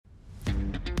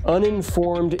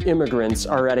Uninformed immigrants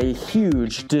are at a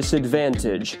huge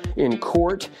disadvantage in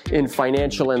court, in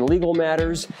financial and legal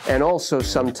matters, and also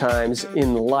sometimes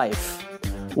in life.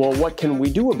 Well, what can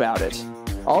we do about it?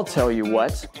 I'll tell you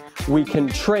what. We can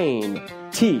train,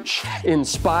 teach,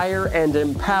 inspire, and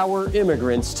empower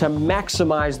immigrants to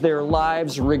maximize their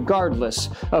lives regardless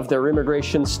of their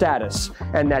immigration status.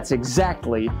 And that's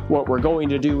exactly what we're going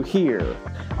to do here.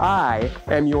 I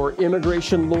am your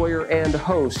immigration lawyer and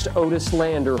host, Otis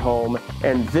Landerholm,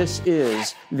 and this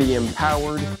is the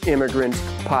Empowered Immigrant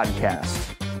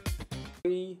Podcast.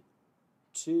 3,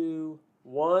 2,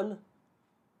 1.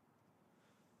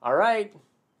 All right.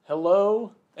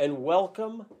 Hello and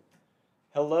welcome.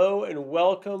 Hello and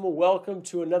welcome. Welcome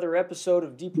to another episode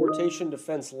of Deportation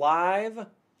Defense Live.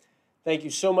 Thank you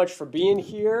so much for being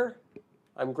here.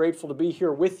 I'm grateful to be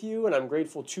here with you, and I'm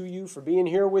grateful to you for being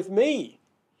here with me.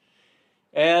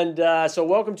 And so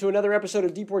welcome to another episode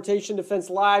of Deportation Defense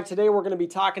Live. Today we're going to be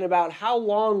talking about how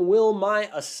long will my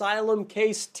asylum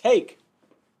case take?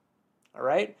 All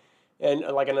right? And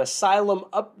like an asylum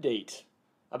update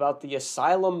about the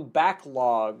asylum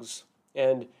backlogs.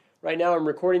 And right now I'm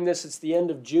recording this. It's the end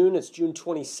of June. It's June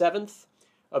 27th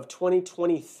of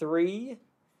 2023.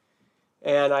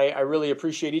 And I really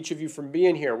appreciate each of you from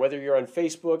being here, whether you're on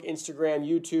Facebook, Instagram,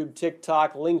 YouTube,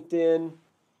 TikTok, LinkedIn.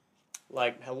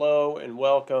 Like, hello and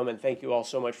welcome, and thank you all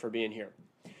so much for being here.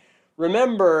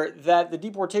 Remember that the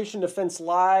Deportation Defense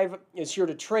Live is here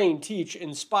to train, teach,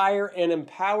 inspire, and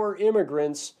empower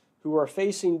immigrants who are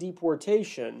facing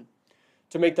deportation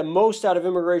to make the most out of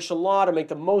immigration law, to make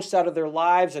the most out of their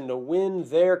lives, and to win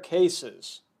their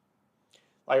cases.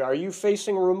 Like, are you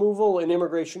facing removal in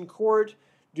immigration court?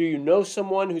 Do you know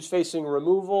someone who's facing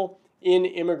removal in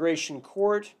immigration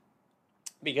court?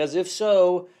 Because if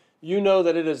so, you know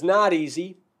that it is not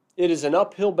easy. It is an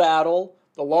uphill battle.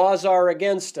 The laws are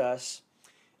against us.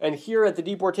 And here at the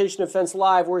Deportation Defense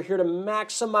Live, we're here to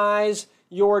maximize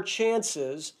your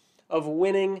chances of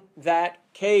winning that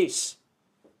case.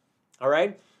 All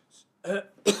right?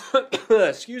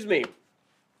 Excuse me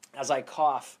as I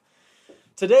cough.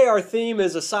 Today our theme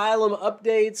is asylum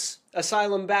updates,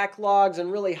 asylum backlogs,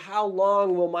 and really how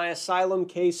long will my asylum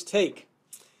case take?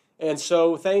 And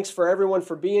so thanks for everyone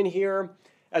for being here.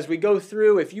 As we go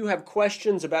through, if you have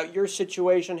questions about your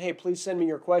situation, hey, please send me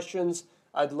your questions.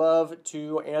 I'd love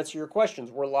to answer your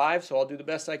questions. We're live, so I'll do the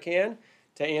best I can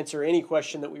to answer any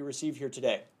question that we receive here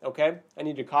today. Okay? I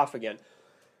need to cough again.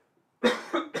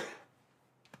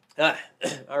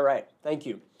 All right. Thank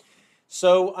you.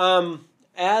 So,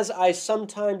 as I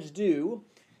sometimes do,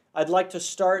 I'd like to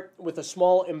start with a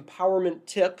small empowerment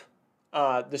tip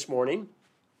this morning.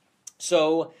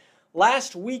 So,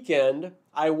 last weekend,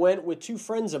 I went with two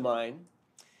friends of mine,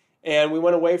 and we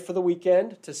went away for the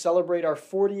weekend to celebrate our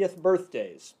 40th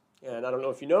birthdays. And I don't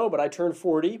know if you know, but I turned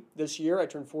 40 this year. I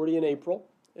turned 40 in April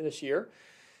this year.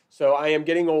 So I am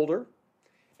getting older,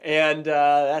 and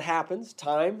that happens.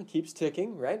 Time keeps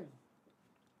ticking, right?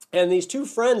 And these two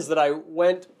friends that I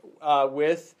went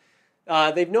with,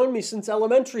 they've known me since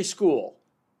elementary school,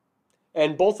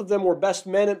 and both of them were best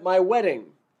men at my wedding.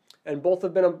 And both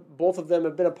of them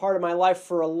have been a part of my life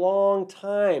for a long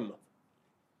time.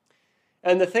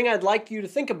 And the thing I'd like you to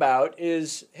think about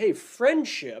is, hey,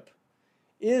 friendship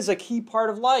is a key part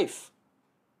of life.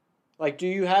 Like, do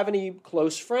you have any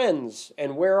close friends?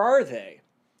 And where are they?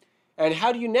 And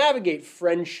how do you navigate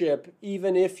friendship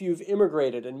even if you've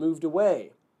immigrated and moved away?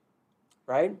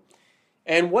 Right?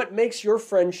 And what makes your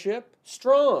friendship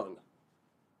strong?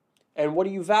 And what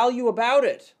do you value about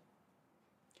it?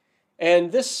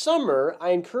 And this summer, I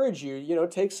encourage you,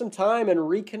 take some time and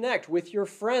reconnect with your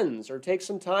friends, or take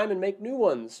some time and make new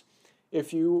ones.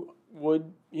 If you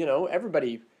would,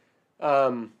 everybody,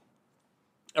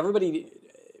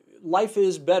 life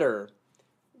is better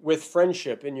with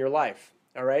friendship in your life,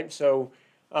 all right? So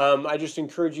I just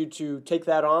encourage you to take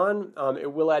that on.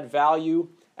 It will add value,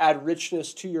 add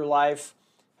richness to your life,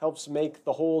 helps make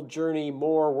the whole journey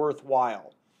more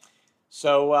worthwhile.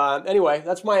 So anyway,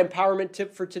 that's my empowerment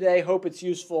tip for today. Hope it's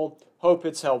useful. Hope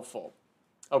it's helpful.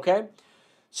 Okay?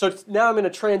 So now I'm going to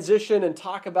transition and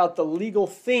talk about the legal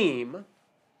theme.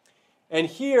 And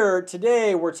here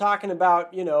today we're talking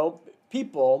about,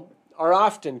 people are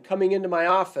often coming into my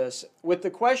office with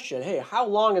the question, hey, how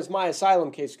long is my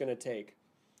asylum case going to take?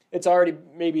 It's already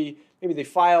maybe they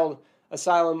filed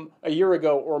asylum a year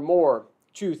ago or more,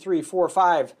 2, 3, 4,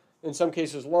 5, in some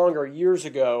cases longer, years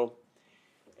ago.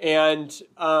 And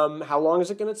how long is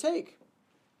it going to take?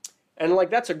 And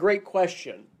that's a great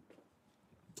question.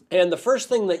 And the first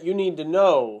thing that you need to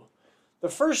know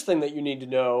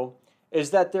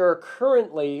is that there are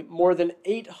currently more than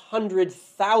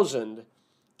 800,000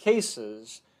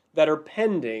 cases that are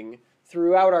pending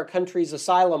throughout our country's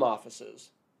asylum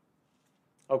offices.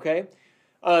 Okay?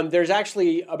 There's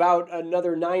actually about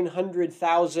another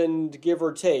 900,000, give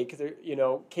or take,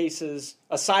 cases,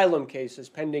 asylum cases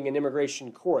pending in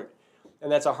immigration court.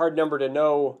 And that's a hard number to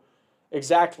know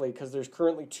exactly because there's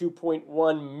currently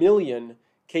 2.1 million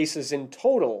cases in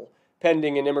total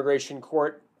pending in immigration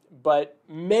court, but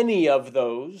many of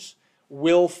those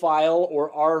will file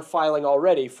or are filing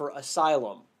already for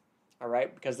asylum, all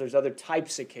right, because there's other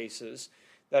types of cases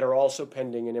that are also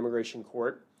pending in immigration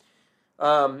court.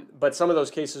 But some of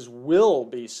those cases will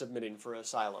be submitting for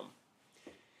asylum.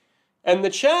 And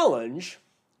the challenge,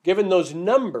 given those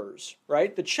numbers,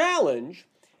 right, the challenge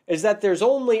is that there's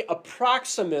only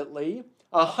approximately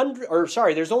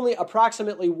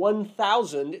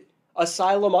 1,000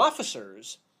 asylum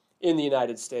officers in the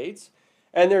United States,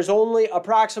 and there's only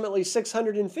approximately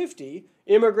 650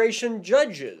 immigration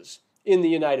judges in the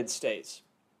United States.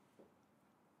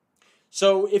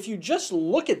 So if you just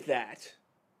look at that,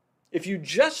 if you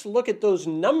just look at those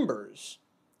numbers,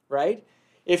 right?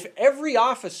 If every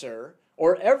officer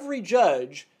or every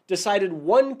judge decided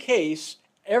one case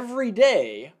every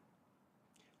day,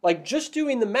 like just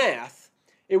doing the math,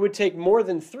 it would take more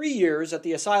than 3 years at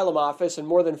the asylum office and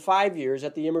more than 5 years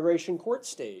at the immigration court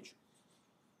stage.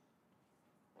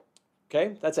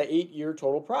 Okay, that's an 8-year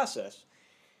total process.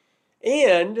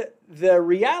 And the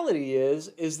reality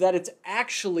is that it's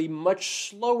actually much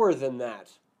slower than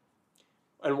that.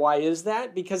 And why is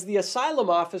that? Because the asylum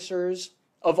officers,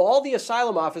 of all the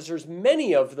asylum officers,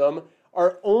 many of them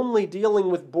are only dealing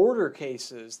with border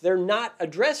cases. They're not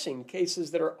addressing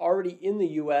cases that are already in the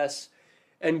U.S.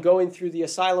 and going through the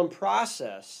asylum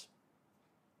process,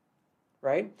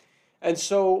 right? And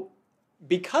so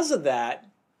because of that,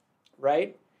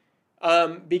 right,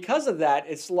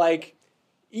 it's like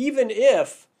even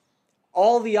if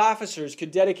all the officers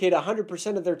could dedicate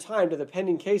 100% of their time to the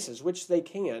pending cases, which they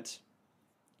can't,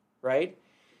 right?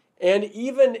 And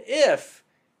even if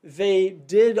they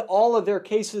did all of their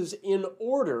cases in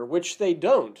order, which they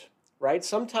don't, right?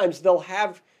 Sometimes they'll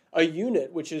have a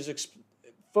unit which is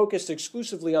focused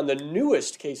exclusively on the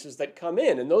newest cases that come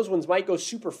in, and those ones might go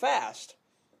super fast.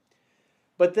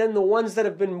 But then the ones that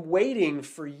have been waiting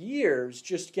for years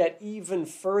just get even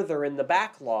further in the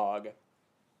backlog.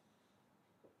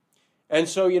 And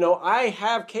so, I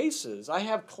have cases, I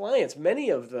have clients, many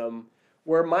of them,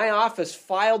 where my office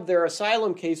filed their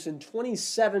asylum case in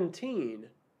 2017,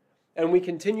 and we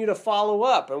continue to follow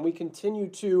up, and we continue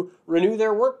to renew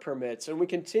their work permits, and we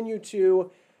continue to,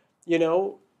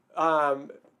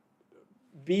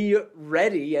 be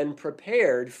ready and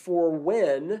prepared for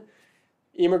when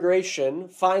immigration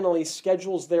finally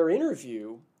schedules their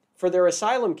interview for their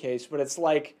asylum case. But it's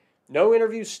like no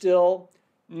interview still,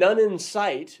 none in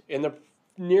sight in the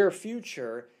near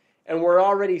future, and we're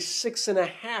already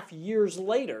 6.5 years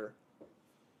later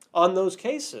on those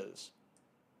cases.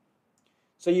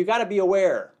 So you got to be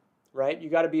aware, right? You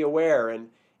got to be aware. And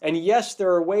yes,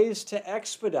 there are ways to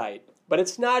expedite, but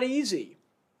it's not easy.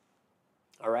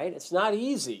 All right? It's not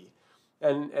easy.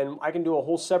 And I can do a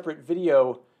whole separate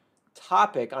video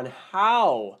topic on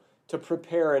how to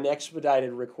prepare an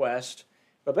expedited request.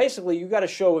 But basically, you got to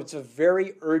show it's a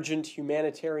very urgent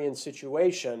humanitarian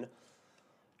situation.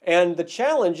 And the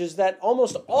challenge is that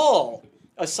almost all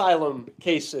asylum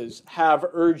cases have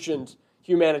urgent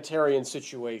humanitarian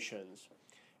situations.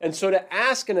 And so to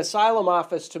ask an asylum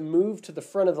office to move to the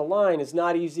front of the line is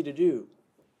not easy to do.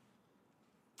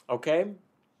 Okay?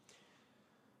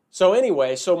 So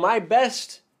anyway, my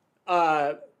best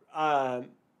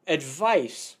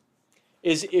advice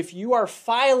is if you are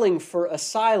filing for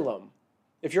asylum,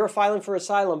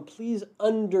 please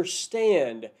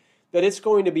understand that it's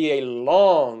going to be a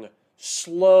long,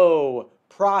 slow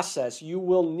process. You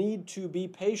will need to be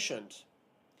patient.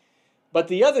 But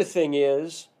the other thing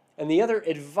is, and the other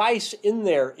advice in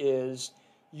there is,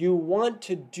 you want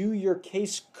to do your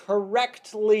case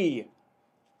correctly.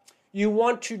 You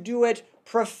want to do it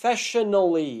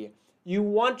professionally. You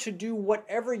want to do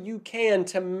whatever you can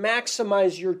to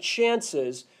maximize your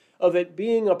chances of it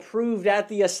being approved at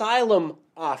the asylum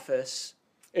office,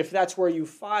 if that's where you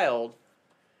filed.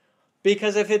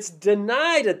 Because if it's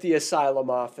denied at the asylum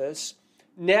office,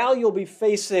 now you'll be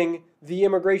facing the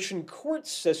immigration court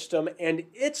system and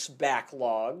its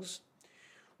backlogs,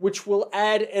 which will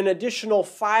add an additional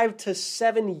 5 to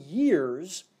 7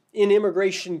 years in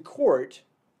immigration court.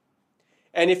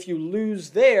 And if you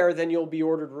lose there, then you'll be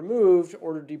ordered removed,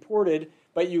 ordered deported,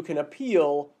 but you can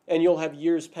appeal, and you'll have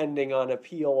years pending on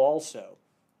appeal also.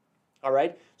 All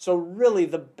right? So really,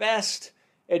 the best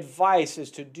advice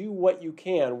is to do what you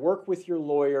can. Work with your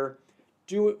lawyer.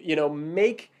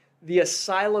 make the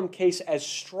asylum case as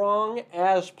strong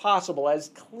as possible, as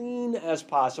clean as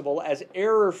possible, as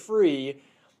error-free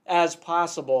as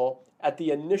possible at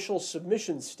the initial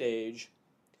submission stage,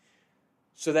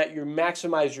 so that you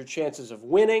maximize your chances of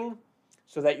winning,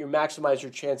 so that you maximize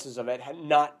your chances of it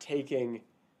not taking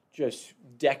just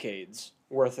decades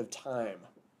worth of time.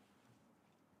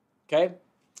 Okay?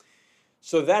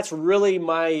 So that's really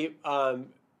my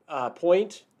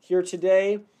point here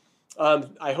today.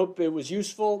 I hope it was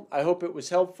useful. I hope it was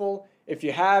helpful. If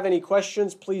you have any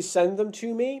questions, please send them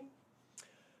to me.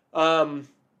 And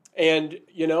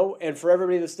for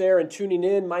everybody that's there and tuning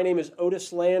in, my name is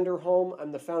Otis Landerholm.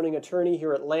 I'm the founding attorney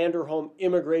here at Landerholm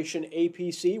Immigration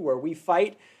APC, where we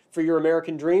fight for your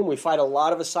American dream. We fight a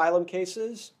lot of asylum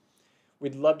cases.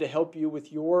 We'd love to help you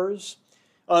with yours.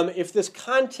 If this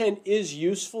content is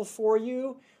useful for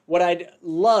you, what I'd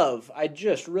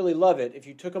just really love it if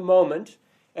you took a moment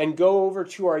and go over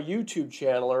to our YouTube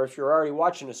channel, or if you're already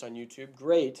watching us on YouTube,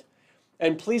 great.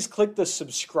 And please click the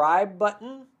subscribe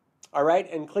button, all right,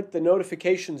 and click the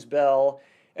notifications bell,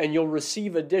 and you'll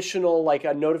receive additional, like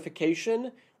a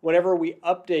notification whenever we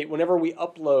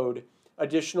upload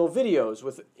additional videos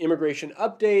with immigration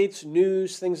updates,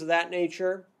 news, things of that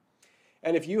nature.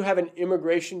 And if you have an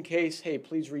immigration case, hey,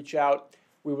 please reach out.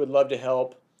 We would love to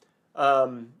help,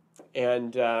 and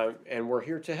we're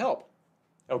here to help,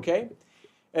 okay?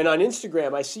 And on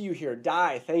Instagram, I see you here.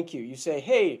 Di, thank you. You say,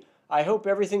 hey, I hope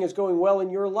everything is going well in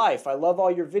your life. I love all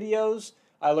your videos.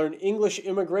 I learned English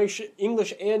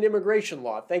and immigration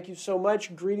law. Thank you so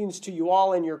much. Greetings to you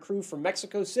all and your crew from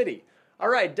Mexico City. All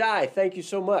right, Di, thank you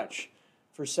so much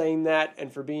for saying that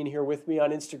and for being here with me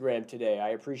on Instagram today. I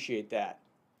appreciate that.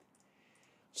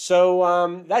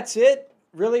 So that's it,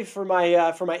 really, for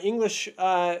my English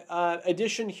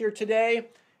edition here today.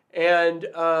 And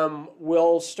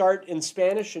we'll start in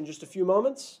Spanish in just a few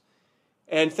moments.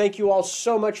 And thank you all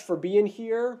so much for being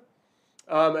here.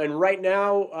 And right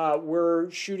now,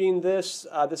 we're shooting this.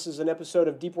 This is an episode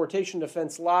of Deportation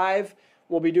Defense Live.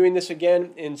 We'll be doing this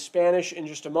again in Spanish in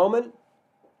just a moment.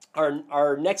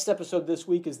 Our next episode this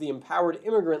week is the Empowered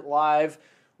Immigrant Live,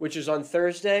 which is on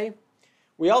Thursday.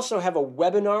 We also have a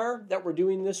webinar that we're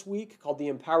doing this week called the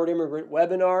Empowered Immigrant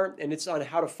Webinar, and it's on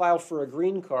how to file for a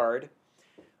green card.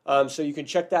 So you can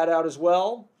check that out as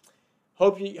well.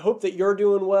 Hope that you're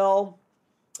doing well.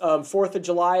 4th of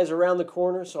July is around the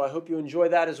corner, so I hope you enjoy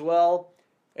that as well.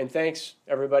 And thanks,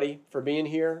 everybody, for being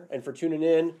here and for tuning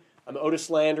in. I'm Otis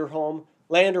Landerholm,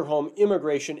 Landerholm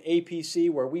Immigration APC,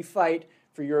 where we fight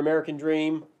for your American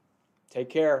dream. Take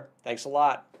care. Thanks a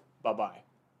lot. Bye-bye.